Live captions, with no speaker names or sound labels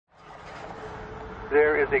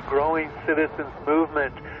there is a growing citizens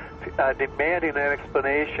movement demanding an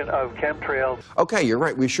explanation of chemtrails. Okay, you're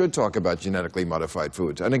right. We should talk about genetically modified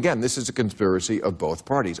foods. And again, this is a conspiracy of both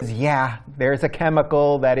parties. Yeah, there's a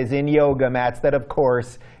chemical that is in yoga mats that, of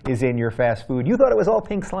course, is in your fast food. You thought it was all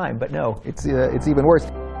pink slime, but no, it's even worse.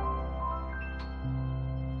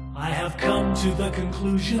 I have come to the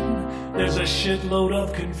conclusion there's a shitload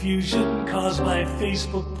of confusion caused by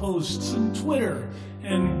Facebook posts and Twitter,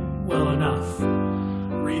 and well enough.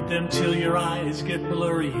 Read them till your eyes get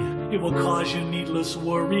blurry. It will cause you needless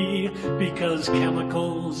worry because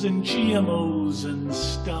chemicals and GMOs and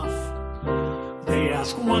stuff. They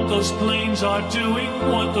ask what those planes are doing,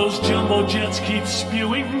 what those jumbo jets keep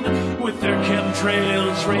spewing with their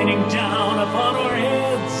chemtrails raining down upon our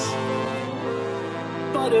heads.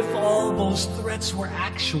 But if all those threats were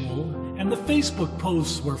actual and the Facebook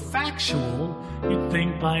posts were factual, you'd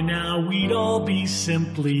think by now we'd all be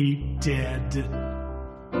simply dead.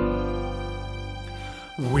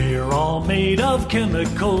 We're all made of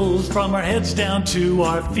chemicals from our heads down to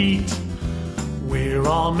our feet. We're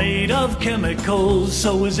all made of chemicals,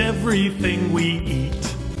 so is everything we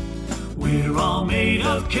eat. We're all made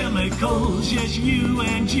of chemicals, yes, you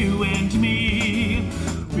and me.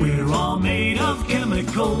 We're all made of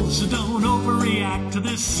chemicals, so don't overreact to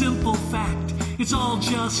this simple fact. It's all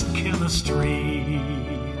just chemistry.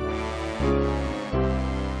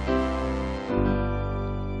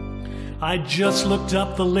 I just looked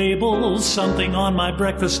up the label, something on my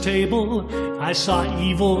breakfast table. I saw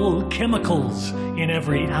evil chemicals in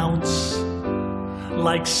every ounce.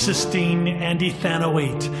 Like cysteine and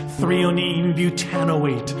ethanoate, threonine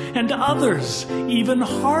butanoate, and others even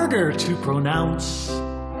harder to pronounce.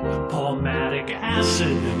 Palmatic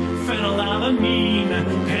acid, phenylalanine,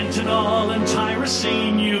 pentanol and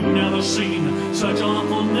tyrosine. You've never seen such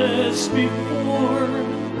awfulness before.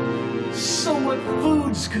 So what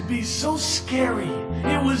foods could be so scary?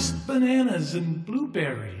 It was bananas and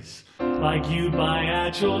blueberries, like you'd buy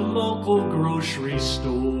at your local grocery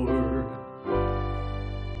store.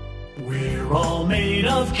 We're all made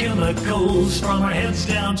of chemicals from our heads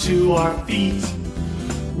down to our feet.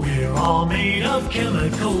 We're all made of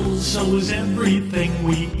chemicals, so is everything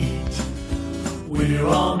we eat. We're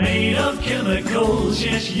all made of chemicals,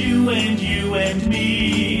 yes, you and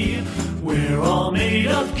me. We're all made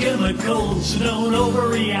of chemicals, so don't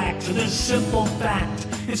overreact to this simple fact.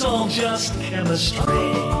 It's all just chemistry.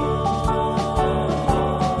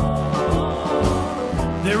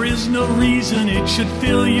 There is no reason it should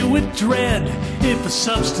fill you with dread if a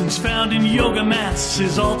substance found in yoga mats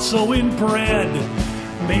is also in bread.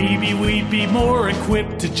 Maybe we'd be more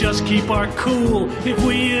equipped to just keep our cool if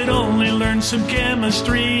we had only learned some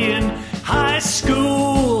chemistry in high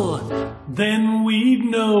school. Then we'd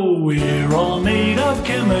know we're all made of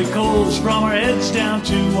chemicals from our heads down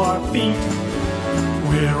to our feet.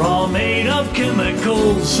 We're all made of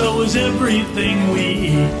chemicals, so is everything we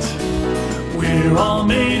eat. We're all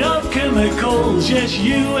made of chemicals, yes,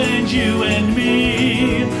 you and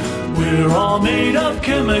me. We're all made of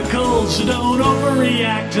chemicals, so don't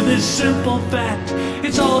overreact to this simple fact.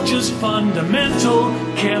 It's all just fundamental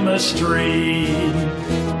chemistry.